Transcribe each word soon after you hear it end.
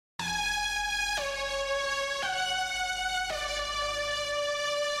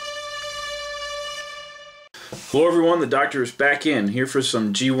Hello everyone, the doctor is back in here for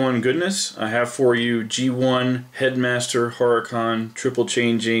some G1 goodness. I have for you G1 Headmaster Horrorcon triple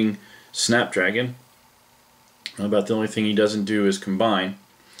changing Snapdragon. About the only thing he doesn't do is combine.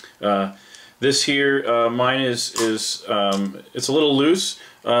 This here, mine is it's a little loose,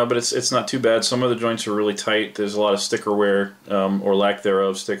 but it's not too bad. Some of the joints are really tight. There's a lot of sticker wear, or lack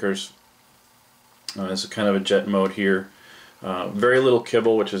thereof stickers. It's a kind of a jet mode here. Very little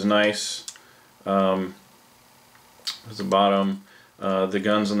kibble, which is nice. There's the bottom. The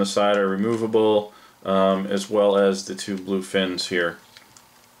guns on the side are removable, as well as the two blue fins here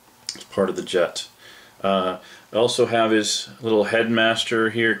as part of the jet. I also have his little Headmaster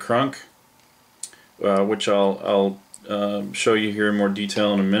here, Crunk, which I'll show you here in more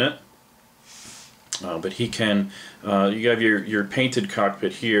detail in a minute. But he can, you have your painted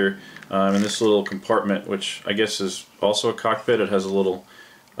cockpit here, in this little compartment, which I guess is also a cockpit. It has a little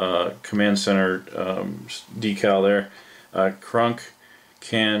command center decal there. Crunk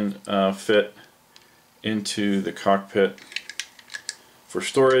can fit into the cockpit for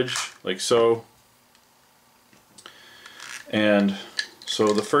storage, like so. And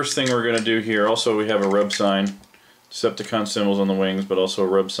so the first thing we're going to do here, also we have a rub sign, Decepticon symbols on the wings, but also a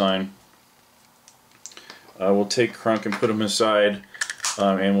rub sign. We'll take Crunk and put him aside,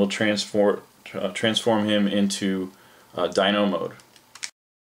 and we'll transform him into Dino mode.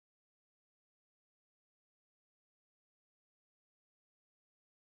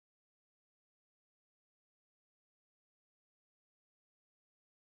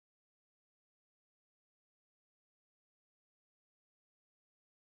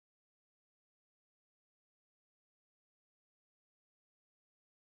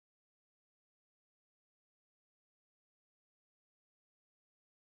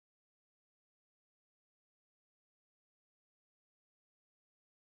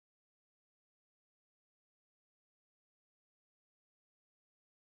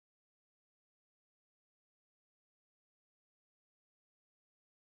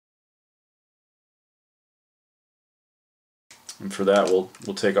 And for that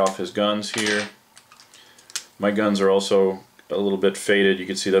we'll take off his guns here. My guns are also a little bit faded. You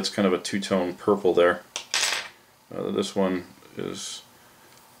can see that's kind of a two-tone purple there. This one looks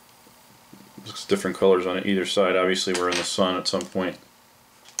different colors on either side. Obviously we're in the sun at some point.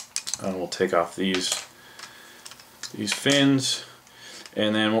 We'll take off these fins,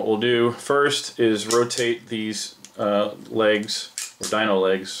 and then what we'll do first is rotate these legs, or dino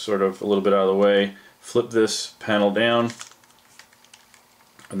legs, sort of a little bit out of the way. Flip this panel down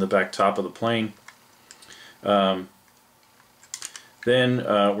on the back top of the plane. Then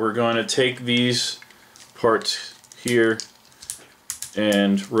we're going to take these parts here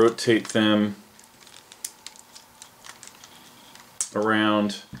and rotate them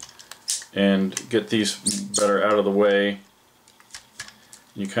around and get these better out of the way.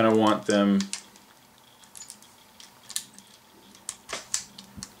 You kind of want them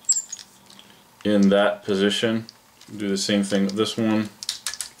in that position. Do the same thing with this one.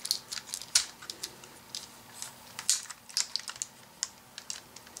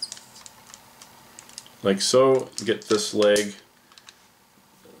 Like so. Get this leg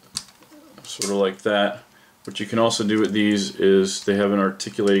sort of like that. What you can also do with these is they have an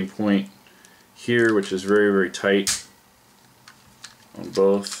articulating point here, which is very, very tight on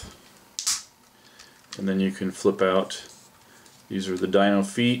both. And then you can flip out. These are the dino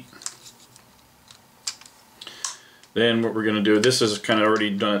feet. Then what we're going to do, this is kind of already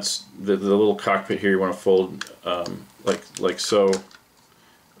done. It's the little cockpit here you want to fold like so.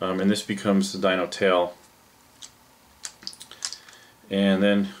 And this becomes the dino tail. And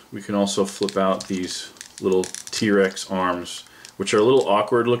then we can also flip out these little T-Rex arms, which are a little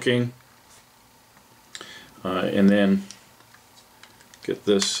awkward looking. And then get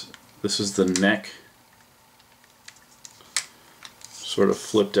this is the neck, sort of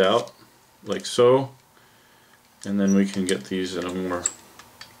flipped out like so. And then we can get these in a more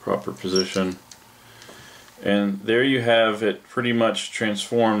proper position. And there you have it, pretty much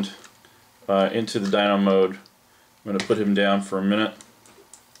transformed into the dino mode. I'm going to put him down for a minute.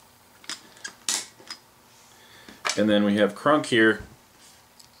 And then we have Crunk here,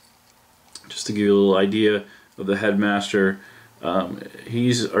 just to give you a little idea of the Headmaster.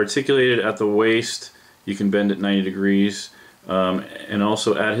 He's articulated at the waist. You can bend it 90 degrees, and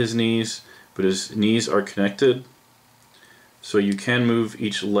also at his knees, but his knees are connected. So you can move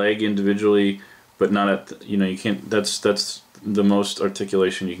each leg individually, but not at the, you can't. That's the most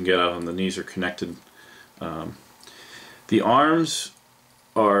articulation you can get out, and the knees are connected. The arms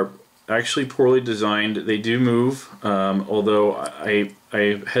are actually poorly designed. They do move, although I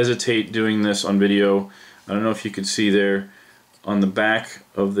hesitate doing this on video. I don't know if you can see there on the back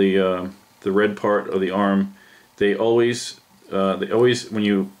of the red part of the arm. They always when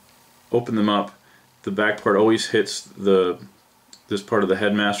you open them up, the back part always hits this part of the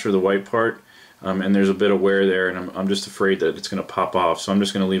Headmaster, the white part, and there's a bit of wear there, and I'm just afraid that it's going to pop off, so I'm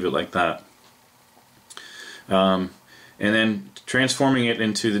just going to leave it like that. And then transforming it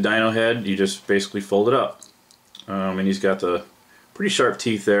into the dino head, you just basically fold it up. And he's got the pretty sharp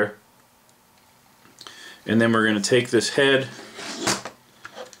teeth there. And then we're going to take this head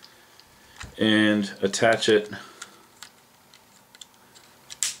and attach it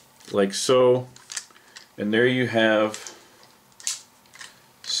like so. And there you have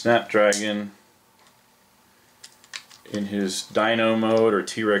Snapdragon in his dino mode or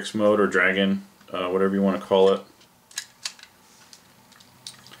T-Rex mode or dragon, whatever you want to call it.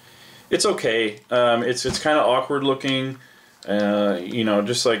 It's okay. It's kind of awkward looking. You know,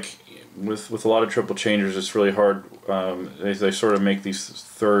 just like with a lot of triple changers, it's really hard. They sort of make these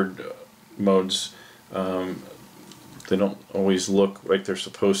third modes. They don't always look like they're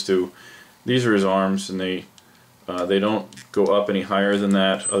supposed to. These are his arms, and they don't go up any higher than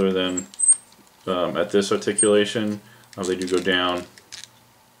that, other than at this articulation. They do go down.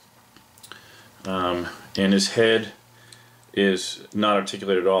 And his head is not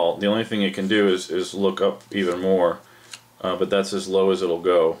articulated at all. The only thing it can do is look up even more, but that's as low as it'll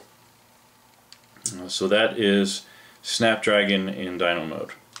go. So that is Snapdragon in Dino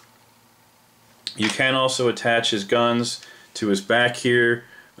mode. You can also attach his guns to his back here.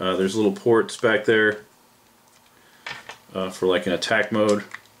 There's little ports back there for like an attack mode.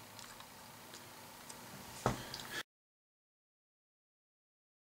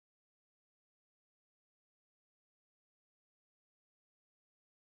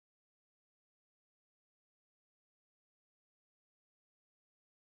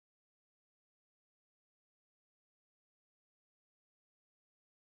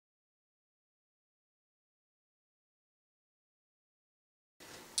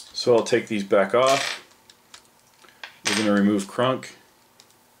 So I'll take these back off. We're going to remove Crunk.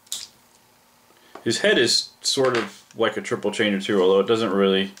 His head is sort of like a triple changer too, although it doesn't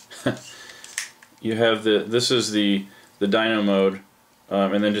really. You have this is the Dino mode,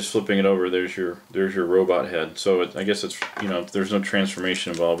 and then just flipping it over, there's your robot head. So I guess it's, you know, there's no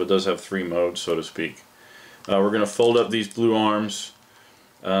transformation involved. It does have 3 modes, so to speak. We're going to fold up these blue arms,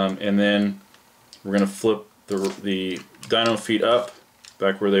 and then we're going to flip the Dino feet up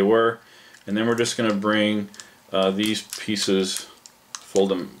back where they were, and then we're just going to bring these pieces, fold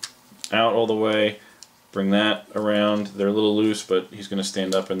them out all the way, bring that around. They're a little loose, but he's going to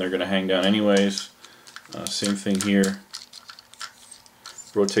stand up and they're going to hang down anyways. Same thing here.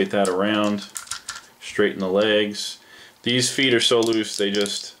 Rotate that around, straighten the legs. These feet are so loose they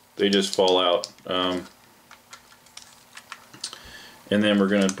just fall out. And then we're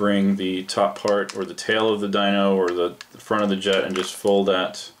going to bring the top part or the tail of the dino or the front of the jet and just fold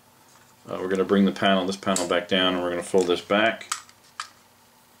that. We're going to bring this panel back down, and we're going to fold this back.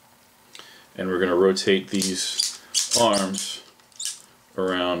 And we're going to rotate these arms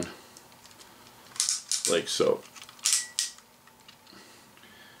around like so.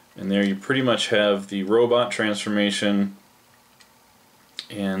 And there you pretty much have the robot transformation,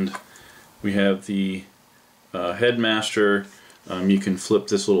 and we have the Headmaster. You can flip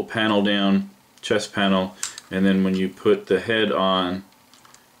this little panel down, chest panel, and then when you put the head on,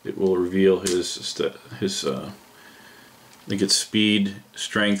 it will reveal his I think it's speed,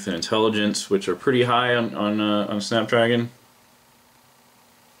 strength, and intelligence, which are pretty high on Snapdragon.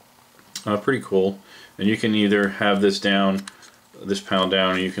 Pretty cool. And you can either have this panel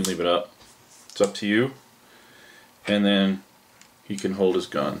down, or you can leave it up. It's up to you. And then he can hold his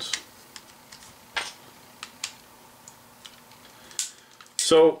guns.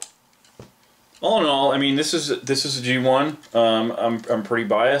 So, all in all, I mean, this is a G1. I'm pretty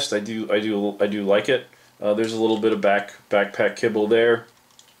biased. I do like it. There's a little bit of backpack kibble there,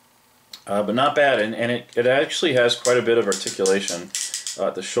 but not bad. And it actually has quite a bit of articulation.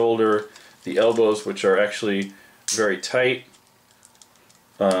 The shoulder, the elbows, which are actually very tight,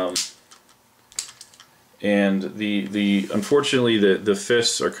 and unfortunately the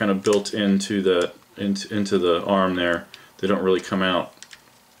fists are kind of built into the arm there. They don't really come out.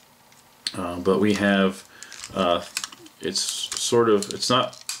 But we have, it's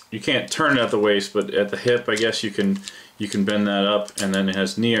not, you can't turn it at the waist, but at the hip, I guess you can bend that up, and then it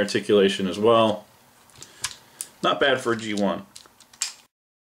has knee articulation as well. Not bad for a G1.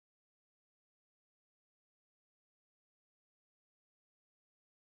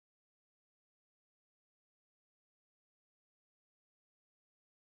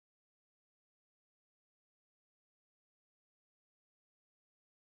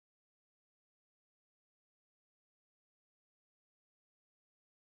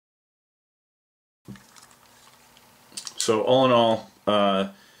 So all in all,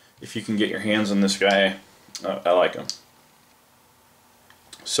 if you can get your hands on this guy, I like him.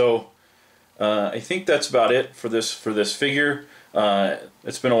 So I think that's about it for this figure.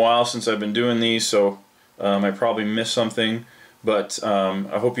 It's been a while since I've been doing these, so I probably missed something, but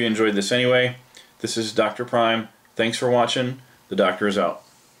I hope you enjoyed this anyway. This is Dr. Prime. Thanks for watching. The Doctor is out.